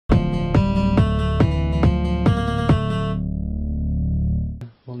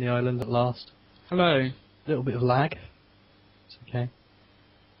the island at last. Hello. A little bit of lag. It's okay.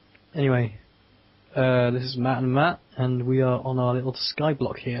 Anyway, this is Matt and Matt, and we are on our little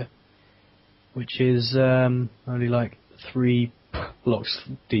SkyBlock here, which is only like 3 blocks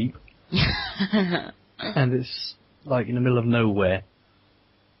deep, and it's like in the middle of nowhere.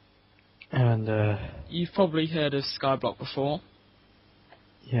 And you've probably heard of SkyBlock before.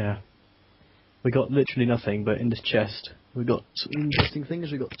 Yeah, we got literally nothing, but in this chest we got some interesting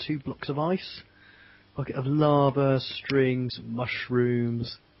things. We got 2 blocks of ice, bucket of lava, strings,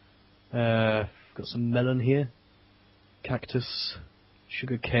 mushrooms. Got some melon here, cactus,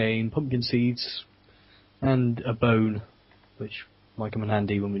 sugar cane, pumpkin seeds, and a bone, which might come in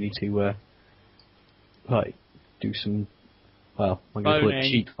handy when we need to like do some. Well, I'm going to call it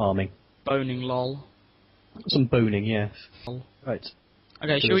cheat farming. Boning, lol. Some boning, yes. Right.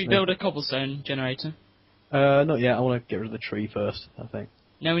 Okay, shall we build a cobblestone generator? Not yet. I want to get rid of the tree first, I think.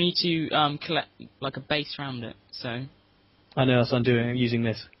 No, we need to collect like a base around it. So. I know that's what I'm doing. I'm using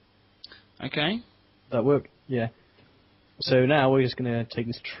this. Okay. Does that work? Yeah. So now we're just gonna take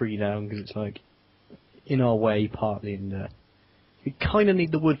this tree down because it's like in our way partly, and we kind of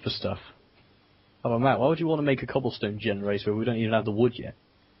need the wood for stuff. Oh, Matt, why would you want to make a cobblestone generator if we don't even have the wood yet?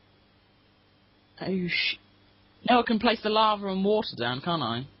 Oh No, I can place the lava and water down, can't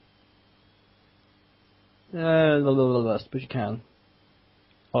I? I suppose you can.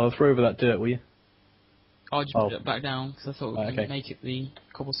 I'll throw over that dirt, will you? I'll just put it back down, because I thought we could make it the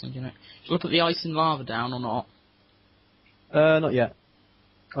cobblestone generator. Shall I put the ice and lava down or not? Not yet.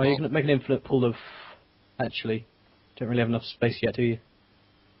 Oh, you can make an infinite pool of... Actually, don't really have enough space yet, do you?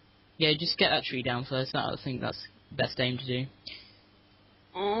 Yeah, just get that tree down first. I think that's the best aim to do.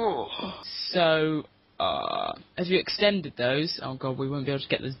 So, have you extended those? Oh god, we won't be able to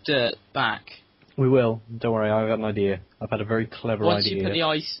get this dirt back. We will. Don't worry, I've got an idea. I've had a very clever idea. Once you put the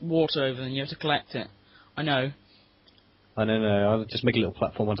ice water over, then you have to collect it. I know. I don't know. I'll just make a little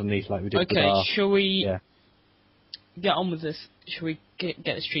platform underneath like we did with our... Okay, shall we get on with this? Shall we get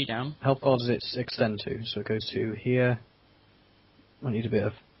this tree down? How far does it extend to? So it goes to here. I need a bit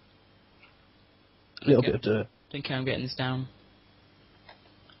of... little bit of dirt. Okay, I'm getting this down.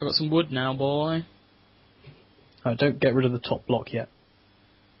 I've got some wood now, boy. Alright, don't get rid of the top block yet.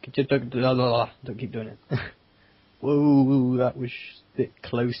 Don't keep doing it. Whoa, that was a bit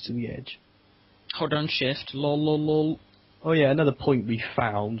close to the edge. Hold on, shift. Lol, lol, lol. Oh yeah, another point we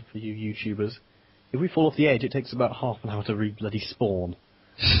found for you YouTubers. If we fall off the edge, it takes about half an hour to bloody spawn.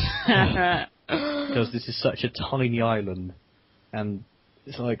 Because this is such a tiny island, and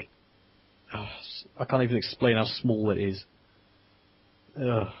it's like... I can't even explain how small it is.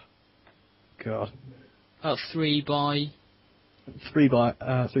 Ugh. God. About 3 by... 3 by...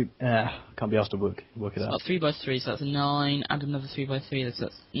 3... can't be asked to work it out. About 3 by 3, so that's 9. Add another 3 by 3, that's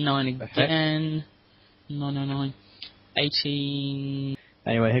 9 again. 9. 18...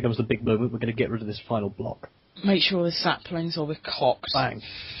 Anyway, here comes the big moment. We're going to get rid of this final block. Make sure the saplings are with cocks. Bang.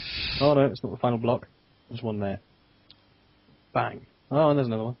 Oh no, it's not the final block. There's one there. Bang. Oh, and there's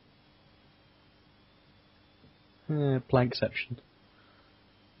another one. Plankception.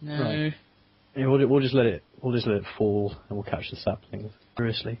 No. Right. Yeah, we'll just let it fall, and we'll catch the saplings.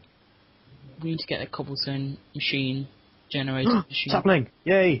 Seriously. We need to get a cobblestone machine generator. Sapling!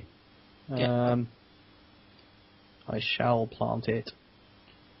 Yay! I shall plant it.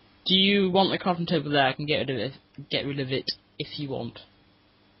 Do you want the crafting table there? I can get rid of it if you want.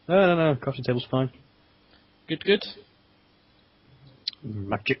 No. Crafting table's fine. Good.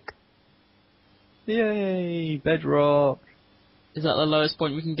 Magic. Yay! Bedrock. Is that the lowest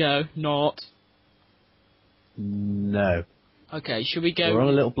point we can go? Not. No. Okay, should we go... We're on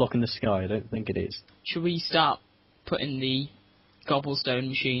a little block in the sky, I don't think it is. Should we start putting the cobblestone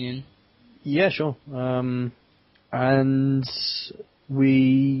machine in? Yeah, sure. And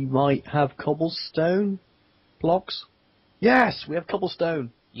we might have cobblestone blocks? Yes, we have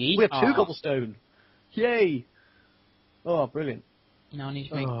cobblestone! Yeehaw. We have 2 cobblestone! Yay! Oh, brilliant. Now I need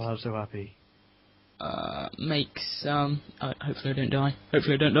to make... Oh, I'm so happy. Make some... hopefully I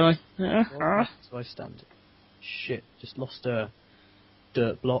don't die. So I stand. Shit, just lost a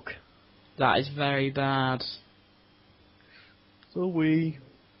dirt block. That is very bad. So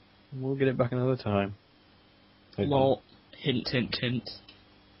we'll get it back another time. Lol. Hint, hint, hint.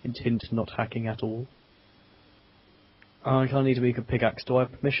 Hint, hint, not hacking at all. I can't need to make a pickaxe. Do I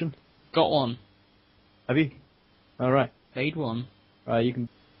have permission? Got one. Have you? Alright. Made one. Right, you can...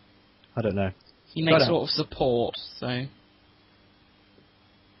 I don't know. He makes sort of support, so...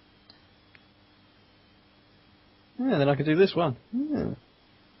 Yeah, then I could do this one. Yeah.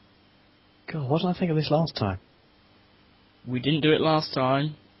 God, why didn't I think of this last time? We didn't do it last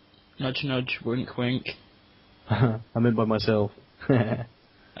time. Nudge, nudge, wink, wink. I'm in by myself.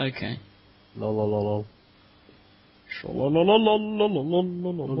 Okay. Lol lol lol lol.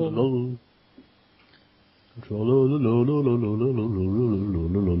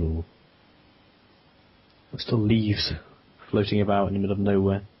 Sha-la-la-la-la-la-la-la-la-la-la. There's still leaves floating about in the middle of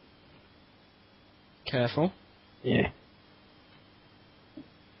nowhere. Careful. Yeah.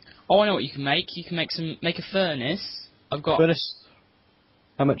 Oh, I know what you can make. You can make a furnace. I've got. Furnace.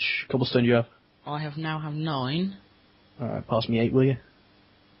 How much cobblestone do you have? I now have 9. Alright, pass me 8, will you?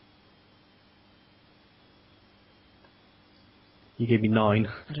 You gave me 9.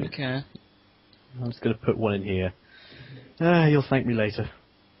 I don't care. I'm just going to put 1 in here. You'll thank me later.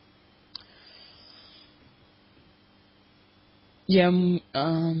 Yeah.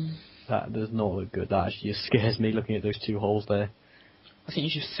 That does not look good. That actually just scares me looking at those 2 holes there. I think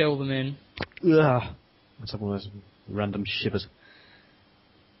you should fill them in. Ugh. Let's have one of those random shivers.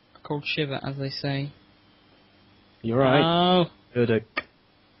 A cold shiver, as they say. You're right. Oh. Good.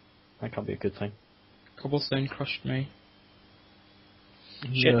 That can't be a good thing. Cobblestone crushed me.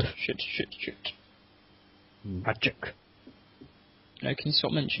 Yeah. Shit. Magic. No, can you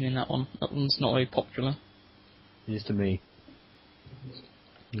stop mentioning that one? That one's not very popular. It is to me.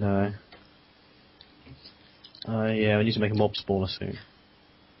 No. Yeah, we need to make a mob spawner soon.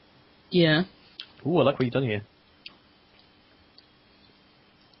 Yeah. Ooh, I like what you've done here.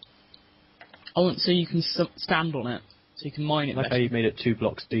 I want so you can stand on it, so you can mine it I like better. how you've made it 2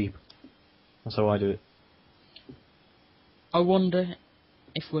 blocks deep. That's how I do it. I wonder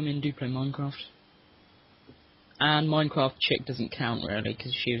if women do play Minecraft. And Minecraft chick doesn't count really,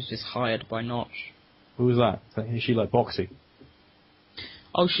 because she was just hired by Notch. Who was that? Is she like Boxy?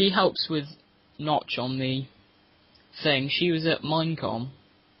 Oh, she helps with Notch on the thing. She was at Minecon.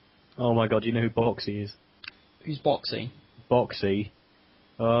 Oh my god, do you know who Boxy is? Who's Boxy? Boxy?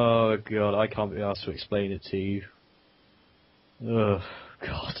 Oh god, I can't be asked to explain it to you. Ugh,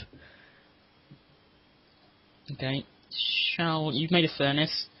 god. Okay. You've made a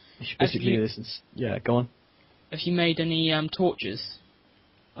furnace. You should basically listen. Yeah, go on. Have you made any torches?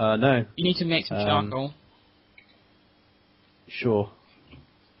 No. You need to make some charcoal. Sure.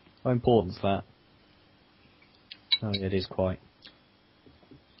 How important is that? Oh yeah, it is quite.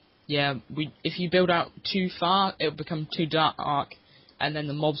 Yeah, if you build out too far, it'll become too dark, and then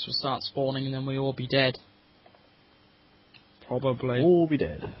the mobs will start spawning, and then we'll all be dead. Probably. All be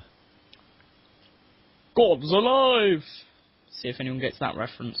dead. God's alive! See if anyone gets that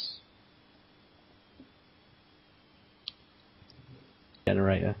reference.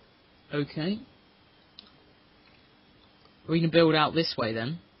 Generator. Okay. We can build out this way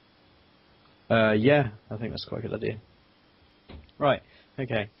then. Yeah, I think that's quite a good idea. Right,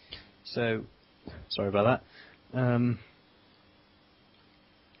 okay. So, sorry about that.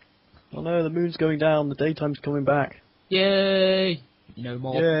 Oh no, the moon's going down, the daytime's coming back. Yay! No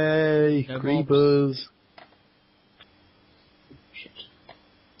mob. Yay! No Creepers! Shit.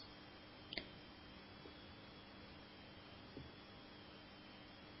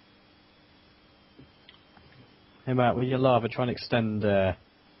 Hey Matt, with your lava, try and extend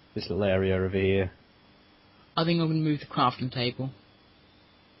this little area over here. I think I'm going to move the crafting table.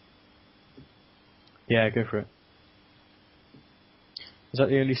 Yeah, go for it. Is that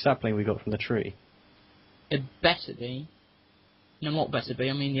the only sapling we got from the tree? It better be. No, not better be,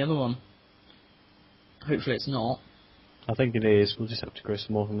 I mean the other one. Hopefully it's not. I think it is. We'll just have to grow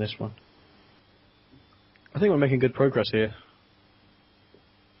some more from this one. I think we're making good progress here.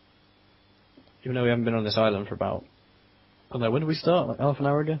 Even though we haven't been on this island for about... I don't know, when did we start? Like half an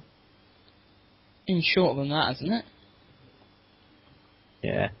hour ago? Even shorter than that, isn't it?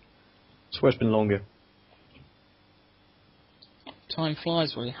 Yeah. I swear it's been longer. Time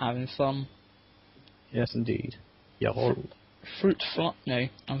flies while you're having fun. Yes, indeed. Yeah. Fruit fly... No.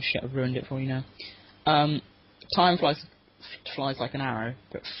 Oh shit, I've ruined it for you now. Time flies like an arrow,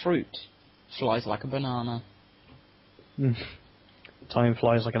 but fruit flies like a banana. Time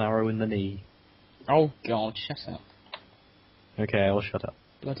flies like an arrow in the knee. Oh god, shut up. Okay, I'll shut up.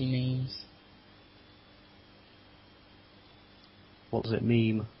 Bloody memes. What does it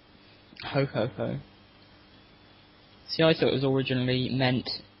meme? Ho ho ho. See, I thought it was originally meant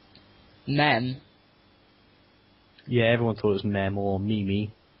mem. Yeah, everyone thought it was mem or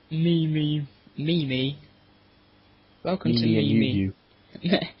mimi. Mimi. Mimi. Welcome to Mimi and Mimi. you.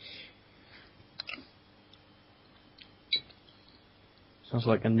 Sounds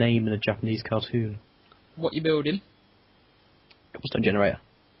like a name in a Japanese cartoon. What you building? Cobblestone generator.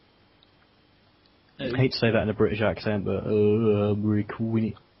 Oh. I hate to say that in a British accent, but I'm really cool in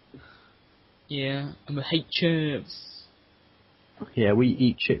it. Yeah, I'm a hate chirps. Yeah, we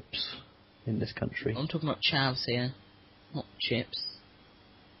eat chips in this country. I'm talking about chavs here, not chips.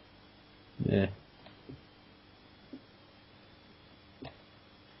 Yeah.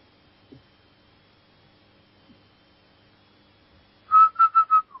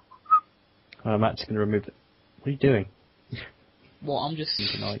 Matt's going to remove it. What are you doing? What, I'm just...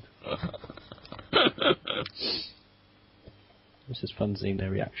 Tonight. This is fun seeing their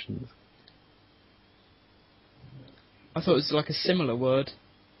reactions. I thought it was like a similar word.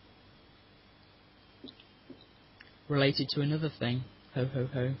 Related to another thing. Ho ho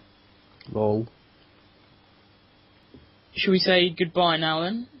ho. Lol. Should we say goodbye now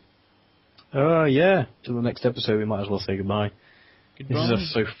then? Yeah. Till the next episode, we might as well say goodbye. Goodbye. This is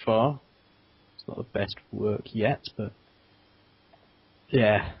us so far. It's not the best work yet, but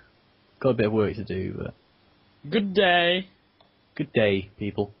yeah, got a bit of work to do. But Good day. good day,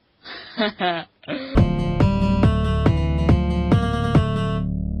 people.